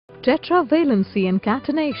Tetravalency and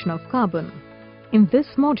catenation of carbon. In this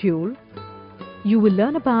module, you will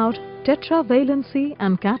learn about tetravalency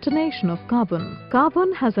and catenation of carbon.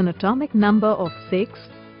 Carbon has an atomic number of 6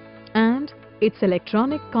 and its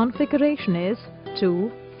electronic configuration is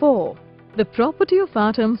 2,4. The property of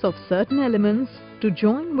atoms of certain elements to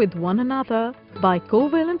join with one another by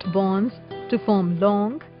covalent bonds to form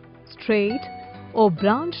long, straight or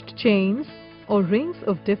branched chains or rings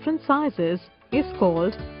of different sizes is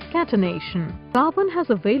called catenation. Carbon has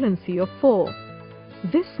a valency of 4.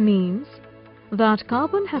 This means that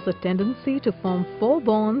carbon has a tendency to form 4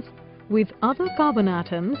 bonds with other carbon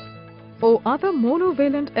atoms or other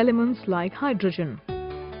monovalent elements like hydrogen.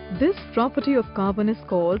 This property of carbon is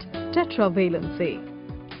called tetravalency.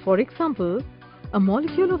 For example, a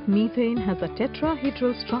molecule of methane has a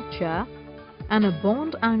tetrahedral structure and a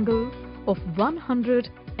bond angle of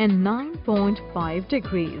 109.5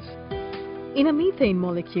 degrees. In a methane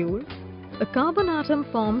molecule, a carbon atom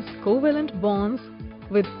forms covalent bonds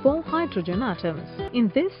with 4 hydrogen atoms. In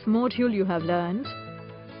this module you have learned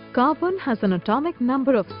carbon has an atomic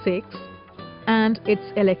number of 6 and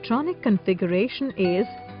its electronic configuration is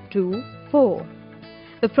 2,4.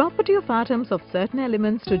 The property of atoms of certain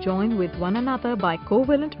elements to join with one another by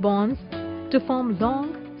covalent bonds to form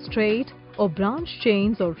long, straight or branched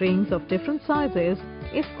chains or rings of different sizes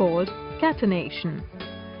is called catenation.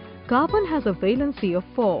 Carbon has a valency of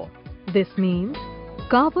 4. This means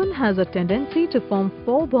carbon has a tendency to form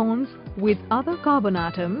 4 bonds with other carbon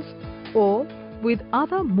atoms or with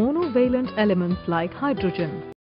other monovalent elements like hydrogen.